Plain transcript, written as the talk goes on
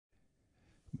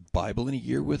Bible in a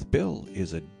Year with Bill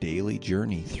is a daily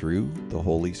journey through the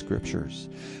Holy Scriptures.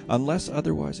 Unless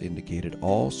otherwise indicated,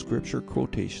 all scripture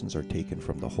quotations are taken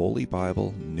from the Holy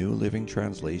Bible, New Living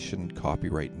Translation,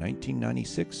 copyright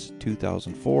 1996,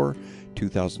 2004,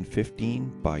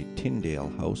 2015 by Tyndale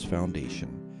House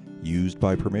Foundation. Used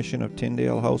by permission of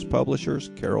Tyndale House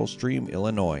Publishers, Carroll Stream,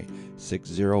 Illinois,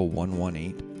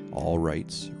 60118. All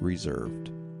rights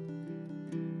reserved.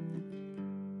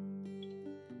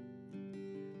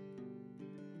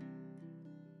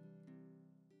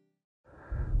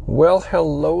 Well,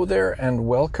 hello there, and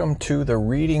welcome to the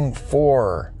reading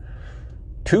for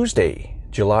Tuesday,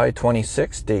 July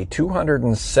 26th, day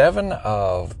 207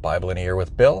 of Bible in a Year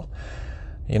with Bill.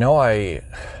 You know,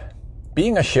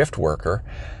 being a shift worker,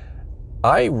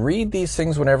 I read these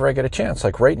things whenever I get a chance.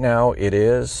 Like right now,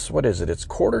 it's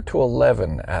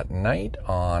 11:15 at night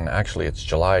it's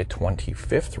July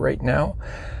 25th right now.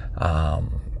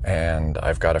 And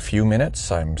I've got a few minutes.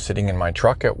 I'm sitting in my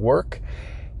truck at work.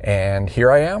 And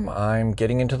here I am. I'm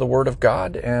getting into the Word of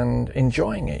God and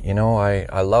enjoying it. You know,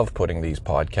 I love putting these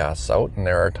podcasts out, and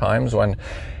there are times when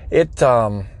it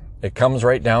comes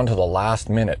right down to the last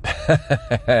minute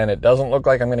and it doesn't look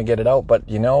like I'm going to get it out. But,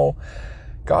 you know,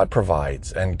 God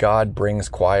provides, and God brings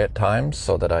quiet times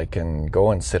so that I can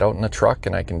go and sit out in the truck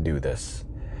and I can do this.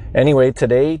 Anyway,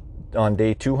 today, on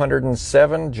day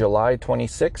 207, July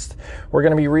 26th, we're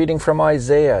going to be reading from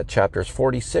Isaiah chapters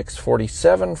 46,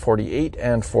 47, 48,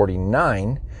 and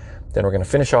 49. Then we're going to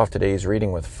finish off today's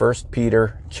reading with 1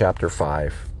 Peter chapter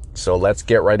 5. So let's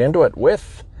get right into it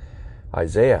with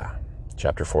Isaiah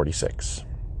chapter 46.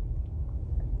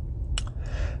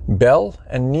 Bel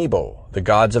and Nebo, the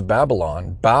gods of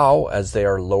Babylon, bow as they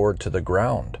are lowered to the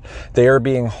ground. They are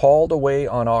being hauled away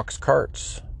on ox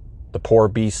carts. The poor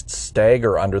beasts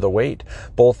stagger under the weight.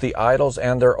 Both the idols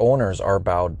and their owners are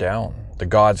bowed down. The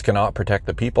gods cannot protect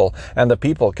the people, and the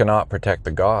people cannot protect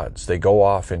the gods. They go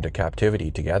off into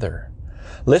captivity together.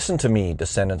 Listen to me,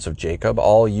 descendants of Jacob,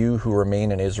 all you who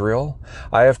remain in Israel.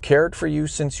 I have cared for you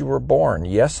since you were born.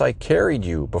 Yes, I carried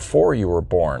you before you were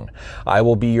born. I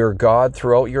will be your God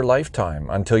throughout your lifetime,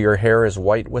 until your hair is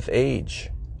white with age.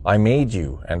 I made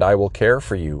you, and I will care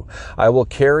for you. I will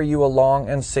carry you along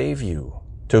and save you.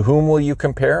 To whom will you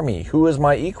compare me? Who is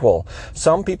my equal?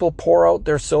 Some people pour out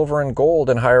their silver and gold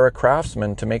and hire a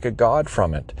craftsman to make a god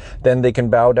from it. Then they can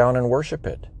bow down and worship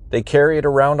it. They carry it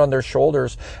around on their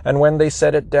shoulders, and when they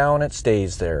set it down, it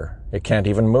stays there. It can't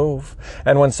even move.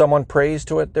 And when someone prays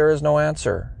to it, there is no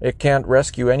answer. It can't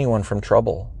rescue anyone from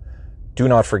trouble. Do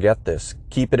not forget this.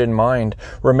 Keep it in mind.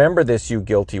 Remember this, you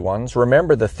guilty ones.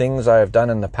 Remember the things I have done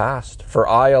in the past. For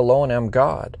I alone am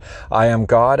God. I am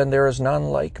God, and there is none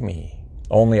like me.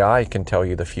 Only I can tell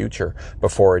you the future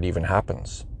before it even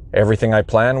happens. Everything I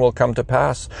plan will come to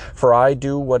pass, for I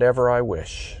do whatever I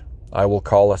wish. I will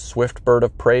call a swift bird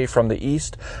of prey from the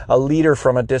east, a leader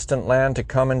from a distant land to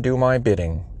come and do my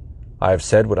bidding. I have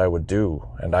said what I would do,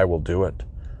 and I will do it.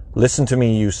 Listen to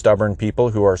me, you stubborn people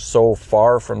who are so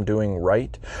far from doing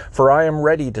right, for I am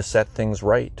ready to set things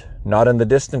right, not in the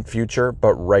distant future,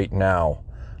 but right now.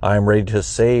 I am ready to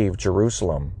save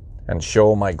Jerusalem and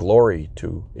show my glory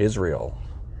to Israel.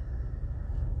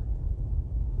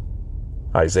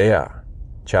 Isaiah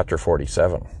chapter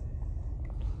 47.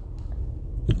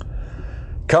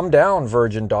 Come down,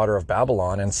 virgin daughter of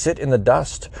Babylon, and sit in the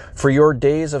dust, for your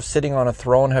days of sitting on a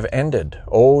throne have ended.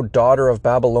 O daughter of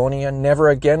Babylonia, never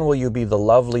again will you be the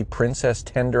lovely princess,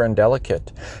 tender and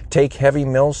delicate. Take heavy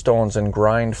millstones and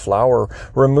grind flour.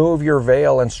 Remove your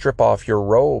veil and strip off your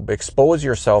robe. Expose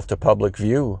yourself to public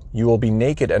view. You will be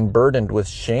naked and burdened with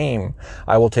shame.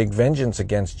 I will take vengeance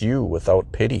against you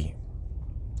without pity.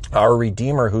 Our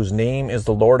Redeemer, whose name is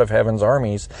the Lord of Heaven's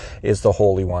armies, is the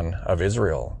Holy One of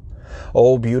Israel.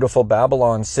 O beautiful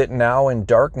Babylon, sit now in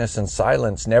darkness and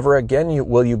silence. Never again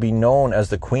will you be known as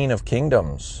the Queen of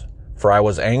Kingdoms. For I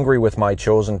was angry with my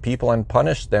chosen people and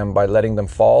punished them by letting them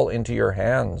fall into your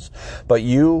hands. But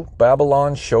you,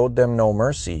 Babylon, showed them no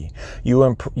mercy.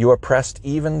 You oppressed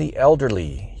even the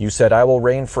elderly. You said, I will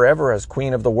reign forever as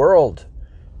Queen of the world.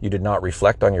 You did not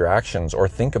reflect on your actions or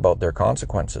think about their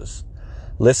consequences.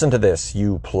 Listen to this,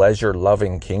 you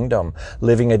pleasure-loving kingdom,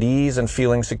 living at ease and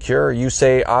feeling secure. You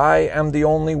say, I am the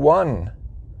only one,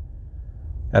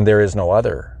 and there is no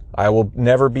other. I will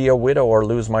never be a widow or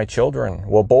lose my children.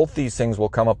 Well, both these things will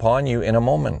come upon you in a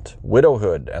moment.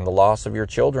 Widowhood and the loss of your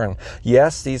children.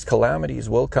 Yes, these calamities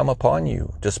will come upon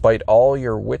you, despite all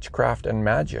your witchcraft and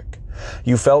magic.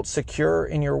 You felt secure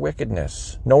in your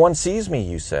wickedness. No one sees me,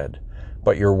 you said.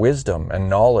 But your wisdom and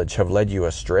knowledge have led you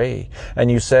astray.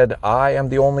 And you said, I am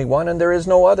the only one and there is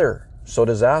no other. so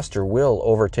disaster will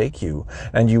overtake you,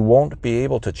 and you won't be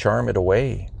able to charm it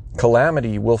away.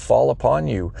 Calamity will fall upon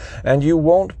you, and you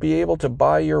won't be able to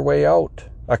buy your way out.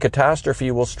 A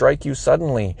catastrophe will strike you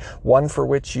suddenly, one for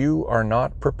which you are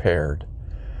not prepared.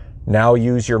 Now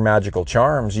use your magical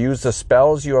charms. Use the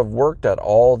spells you have worked at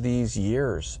all these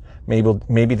years.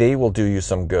 Maybe they will do you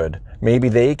some good. Maybe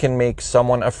they can make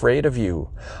someone afraid of you.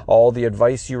 All the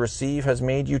advice you receive has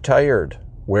made you tired.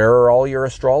 Where are all your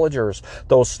astrologers,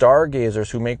 those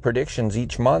stargazers who make predictions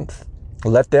each month?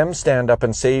 Let them stand up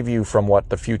and save you from what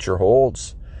the future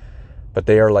holds. But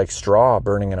they are like straw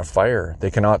burning in a fire. They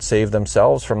cannot save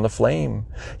themselves from the flame.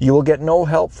 You will get no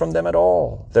help from them at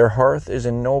all. Their hearth is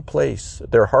no place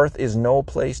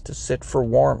to sit for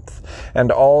warmth.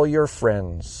 And all your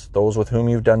friends, those with whom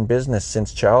you've done business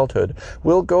since childhood,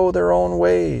 will go their own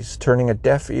ways, turning a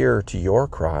deaf ear to your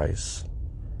cries.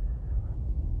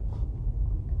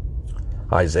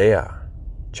 Isaiah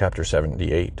chapter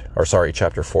 48.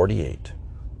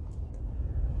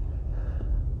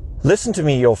 Listen to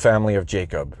me, O family of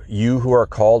Jacob, you who are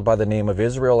called by the name of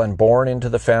Israel and born into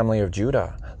the family of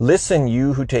Judah. Listen,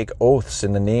 you who take oaths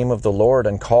in the name of the Lord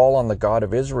and call on the God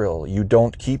of Israel. You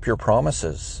don't keep your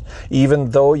promises, even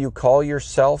though you call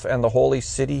yourself and the holy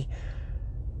city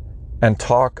and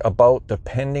talk about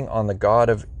depending on the God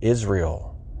of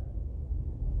Israel,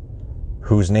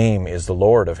 whose name is the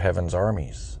Lord of heaven's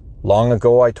armies. Long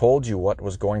ago I told you what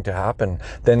was going to happen.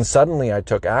 Then suddenly I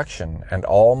took action, and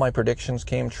all my predictions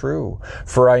came true.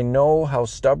 For I know how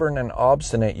stubborn and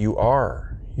obstinate you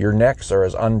are. Your necks are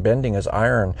as unbending as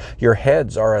iron. Your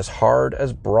heads are as hard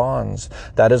as bronze.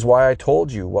 That is why I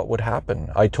told you what would happen.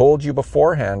 I told you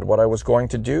beforehand what I was going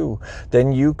to do.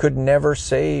 Then you could never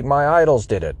say, my idols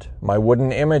did it. My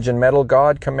wooden image and metal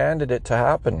god commanded it to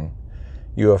happen.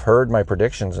 You have heard my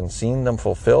predictions and seen them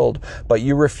fulfilled, but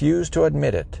you refuse to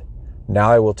admit it.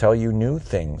 Now I will tell you new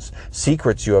things,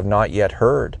 secrets you have not yet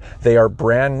heard. They are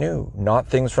brand new, not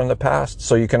things from the past,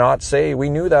 so you cannot say, we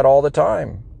knew that all the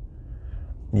time.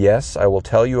 Yes, I will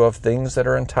tell you of things that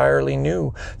are entirely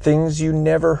new, things you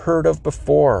never heard of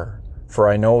before. For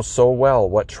I know so well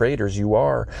what traitors you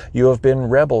are. You have been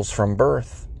rebels from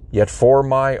birth. Yet for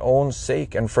my own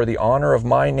sake and for the honor of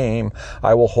my name,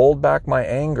 I will hold back my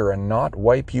anger and not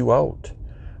wipe you out.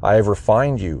 I have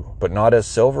refined you, but not as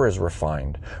silver is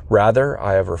refined. Rather,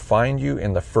 I have refined you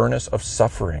in the furnace of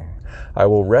suffering. I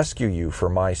will rescue you for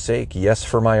my sake, yes,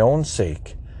 for my own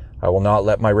sake. I will not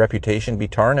let my reputation be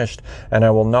tarnished, and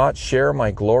I will not share my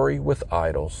glory with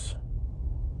idols.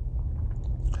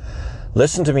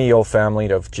 Listen to me, O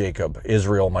family of Jacob,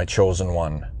 Israel, my chosen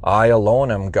one. I alone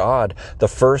am God, the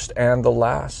first and the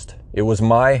last. It was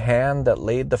my hand that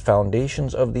laid the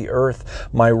foundations of the earth,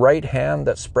 my right hand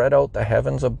that spread out the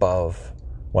heavens above.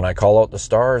 When I call out the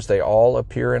stars, they all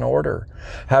appear in order.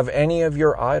 Have any of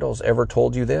your idols ever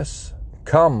told you this?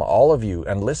 Come, all of you,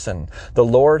 and listen. The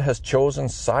Lord has chosen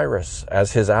Cyrus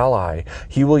as his ally.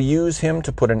 He will use him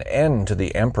to put an end to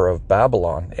the empire of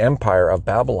Babylon,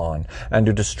 and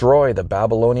to destroy the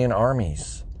Babylonian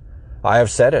armies. I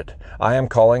have said it. I am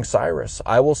calling Cyrus.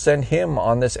 I will send him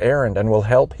on this errand and will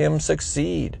help him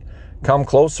succeed. Come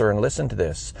closer and listen to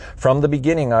this. From the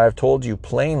beginning I have told you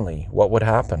plainly what would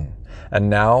happen. And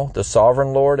now the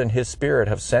sovereign Lord and his Spirit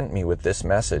have sent me with this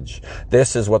message.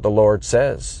 This is what the Lord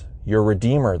says, your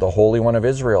Redeemer, the Holy One of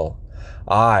Israel.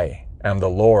 I am the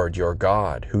Lord your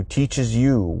God, who teaches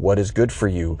you what is good for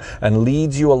you and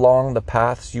leads you along the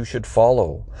paths you should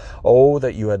follow. Oh,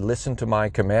 that you had listened to my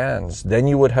commands. Then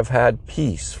you would have had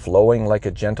peace flowing like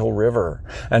a gentle river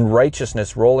and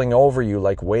righteousness rolling over you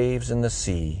like waves in the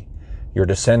sea. Your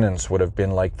descendants would have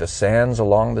been like the sands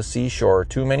along the seashore,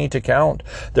 too many to count.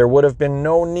 There would have been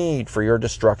no need for your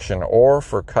destruction or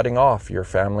for cutting off your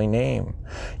family name.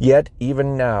 Yet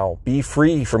even now, be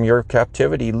free from your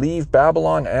captivity. Leave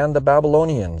Babylon and the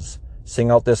Babylonians.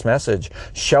 Sing out this message.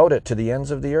 Shout it to the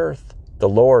ends of the earth. The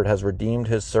Lord has redeemed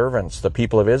his servants, the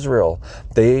people of Israel.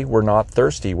 They were not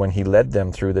thirsty when he led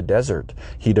them through the desert.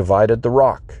 He divided the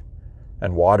rock,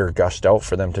 and water gushed out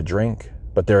for them to drink.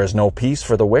 But there is no peace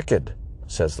for the wicked,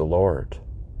 says the Lord.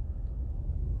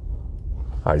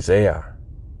 Isaiah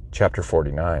chapter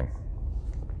 49.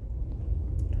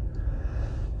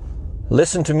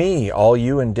 Listen to me, all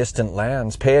you in distant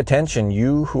lands. Pay attention,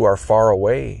 you who are far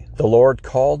away. The Lord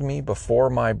called me before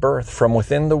my birth. From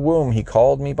within the womb he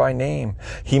called me by name.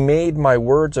 He made my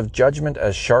words of judgment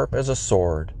as sharp as a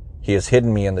sword. He has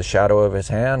hidden me in the shadow of his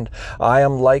hand. I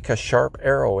am like a sharp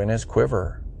arrow in his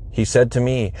quiver. He said to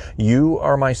me, you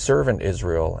are my servant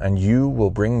Israel, and you will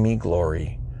bring me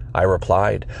glory. I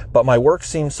replied, but my work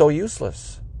seems so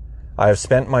useless. I have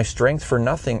spent my strength for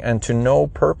nothing and to no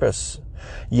purpose.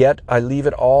 Yet I leave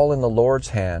it all in the Lord's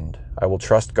hand. I will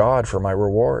trust God for my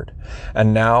reward.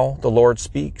 And now the Lord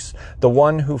speaks, the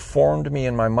one who formed me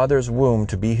in my mother's womb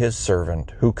to be his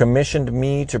servant, who commissioned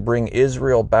me to bring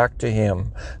Israel back to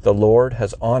him. The Lord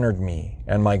has honored me,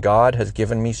 and my God has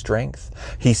given me strength.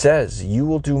 He says, you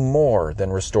will do more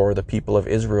than restore the people of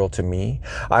Israel to me.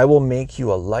 I will make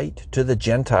you a light to the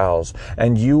Gentiles,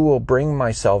 and you will bring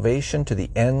my salvation to the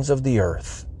ends of the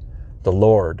earth. The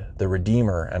Lord, the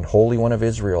Redeemer and Holy One of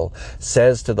Israel,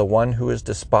 says to the one who is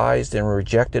despised and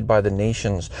rejected by the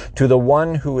nations, to the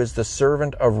one who is the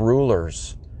servant of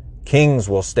rulers, kings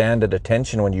will stand at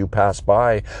attention when you pass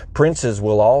by. Princes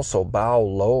will also bow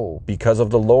low because of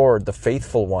the Lord, the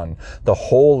faithful one, the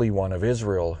Holy One of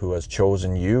Israel, who has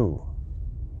chosen you.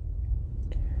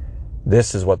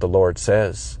 This is what the Lord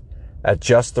says. At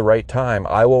just the right time,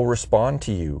 I will respond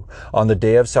to you. On the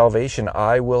day of salvation,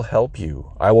 I will help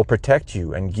you. I will protect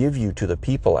you and give you to the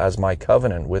people as my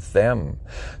covenant with them.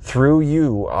 Through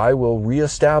you, I will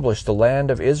reestablish the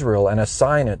land of Israel and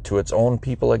assign it to its own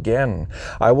people again.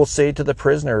 I will say to the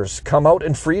prisoners, come out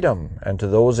in freedom, and to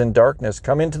those in darkness,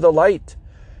 come into the light.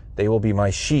 They will be my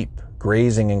sheep,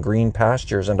 grazing in green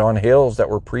pastures and on hills that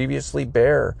were previously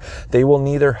bare. They will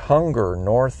neither hunger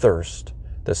nor thirst.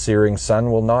 The searing sun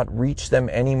will not reach them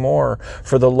any more,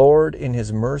 for the Lord in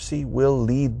his mercy will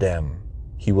lead them.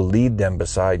 He will lead them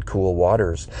beside cool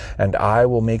waters, and I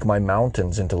will make my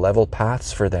mountains into level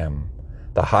paths for them.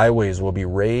 The highways will be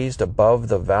raised above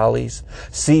the valleys.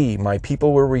 See, my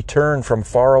people will return from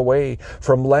far away,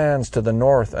 from lands to the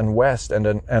north and west,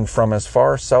 and from as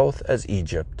far south as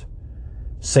Egypt.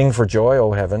 Sing for joy,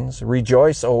 O heavens.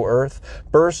 Rejoice, O earth.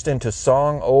 Burst into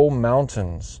song, O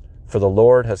mountains. For the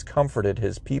Lord has comforted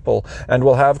his people and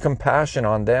will have compassion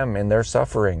on them in their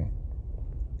suffering.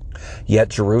 Yet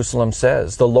Jerusalem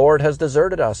says, the Lord has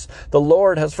deserted us. The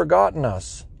Lord has forgotten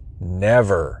us.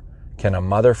 Never can a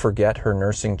mother forget her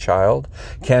nursing child.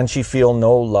 Can she feel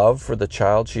no love for the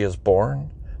child she has borne?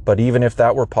 But even if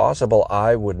that were possible,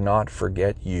 I would not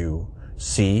forget you.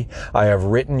 See, I have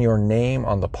written your name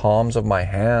on the palms of my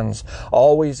hands.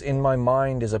 Always in my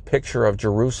mind is a picture of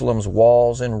Jerusalem's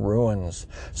walls in ruins.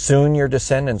 Soon your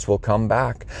descendants will come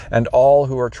back, and all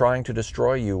who are trying to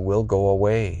destroy you will go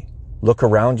away. Look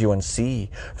around you and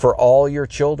see, for all your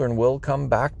children will come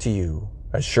back to you.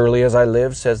 As surely as I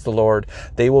live, says the Lord,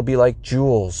 they will be like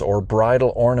jewels or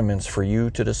bridal ornaments for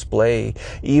you to display.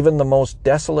 Even the most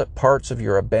desolate parts of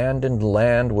your abandoned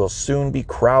land will soon be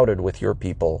crowded with your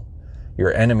people.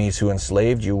 Your enemies who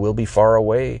enslaved you will be far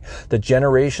away. The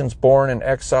generations born in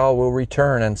exile will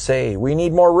return and say, we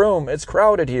need more room, it's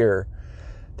crowded here.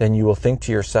 Then you will think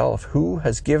to yourself, who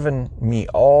has given me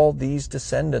all these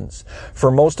descendants?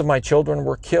 For most of my children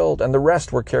were killed, and the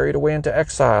rest were carried away into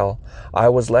exile. I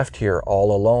was left here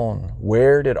all alone.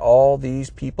 Where did all these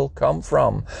people come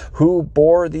from? Who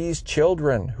bore these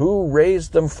children? Who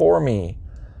raised them for me?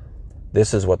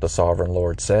 This is what the sovereign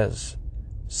Lord says.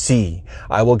 See,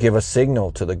 I will give a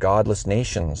signal to the godless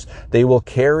nations. They will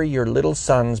carry your little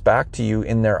sons back to you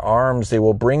in their arms. They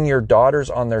will bring your daughters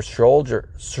on their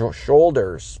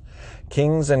shoulders.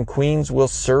 Kings and queens will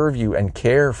serve you and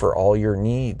care for all your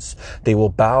needs. They will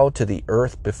bow to the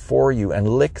earth before you and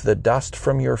lick the dust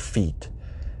from your feet.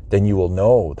 Then you will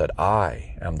know that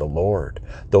I am the Lord.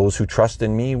 Those who trust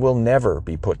in me will never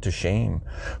be put to shame.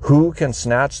 Who can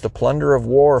snatch the plunder of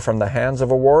war from the hands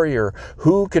of a warrior?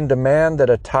 Who can demand that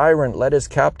a tyrant let his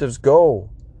captives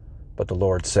go? But the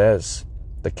Lord says,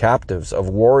 the captives of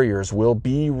warriors will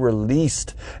be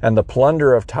released, and the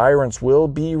plunder of tyrants will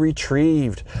be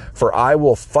retrieved. For I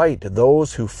will fight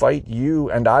those who fight you,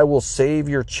 and I will save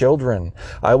your children.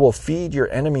 I will feed your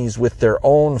enemies with their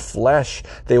own flesh.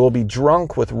 They will be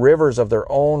drunk with rivers of their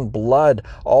own blood.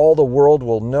 All the world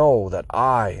will know that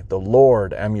I, the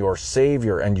Lord, am your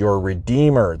Savior and your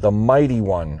Redeemer, the Mighty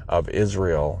One of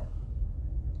Israel.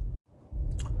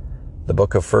 The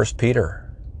book of 1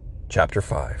 Peter, chapter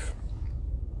 5.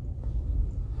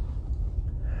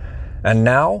 And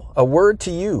now, a word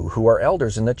to you who are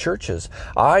elders in the churches.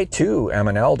 I too am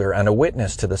an elder and a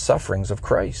witness to the sufferings of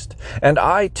Christ. And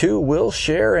I too will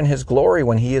share in his glory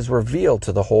when he is revealed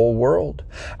to the whole world.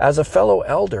 As a fellow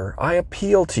elder, I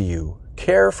appeal to you.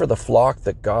 Care for the flock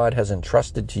that God has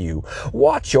entrusted to you.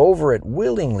 Watch over it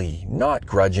willingly, not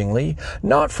grudgingly,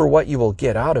 not for what you will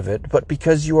get out of it, but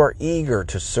because you are eager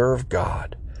to serve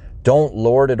God. Don't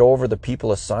lord it over the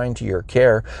people assigned to your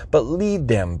care, but lead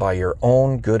them by your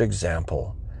own good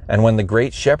example. And when the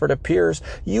great shepherd appears,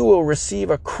 you will receive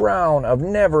a crown of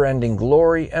never-ending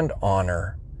glory and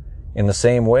honor. In the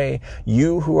same way,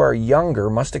 you who are younger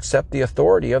must accept the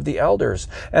authority of the elders.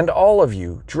 And all of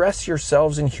you, dress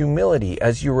yourselves in humility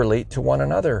as you relate to one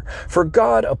another. For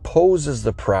God opposes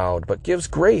the proud, but gives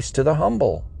grace to the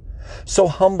humble. So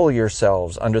humble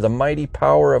yourselves under the mighty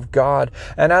power of God,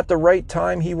 and at the right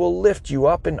time He will lift you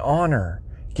up in honor.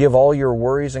 Give all your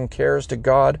worries and cares to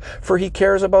God, for He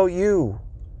cares about you.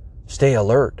 Stay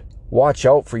alert. Watch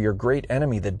out for your great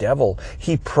enemy, the devil.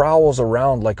 He prowls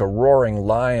around like a roaring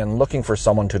lion looking for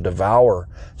someone to devour.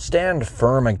 Stand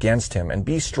firm against him and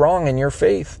be strong in your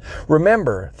faith.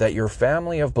 Remember that your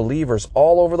family of believers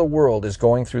all over the world is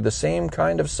going through the same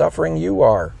kind of suffering you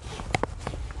are.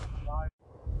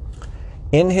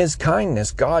 In His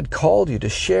kindness, God called you to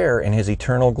share in His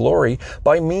eternal glory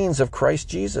by means of Christ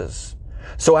Jesus.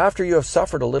 So after you have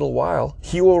suffered a little while,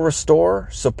 He will restore,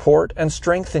 support, and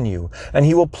strengthen you, and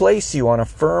He will place you on a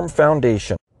firm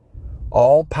foundation.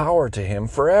 All power to Him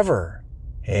forever.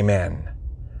 Amen.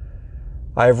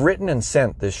 I have written and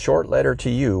sent this short letter to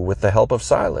you with the help of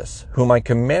Silas, whom I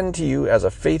commend to you as a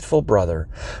faithful brother.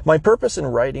 My purpose in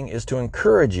writing is to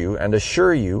encourage you and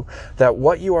assure you that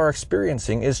what you are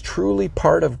experiencing is truly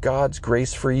part of God's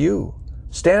grace for you.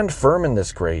 Stand firm in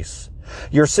this grace.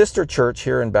 Your sister church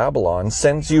here in Babylon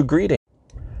sends you greetings,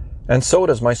 and so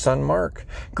does my son Mark.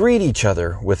 Greet each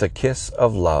other with a kiss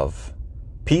of love.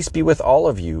 Peace be with all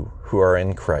of you who are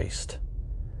in Christ.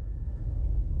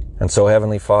 And so,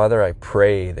 Heavenly Father, I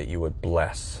pray that you would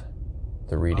bless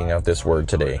the reading of this word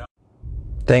today.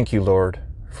 Thank you, Lord,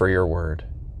 for your word.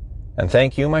 And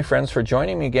thank you, my friends, for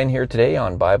joining me again here today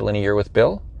on Bible in a Year with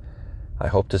Bill. I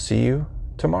hope to see you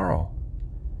tomorrow.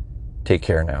 Take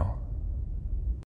care now.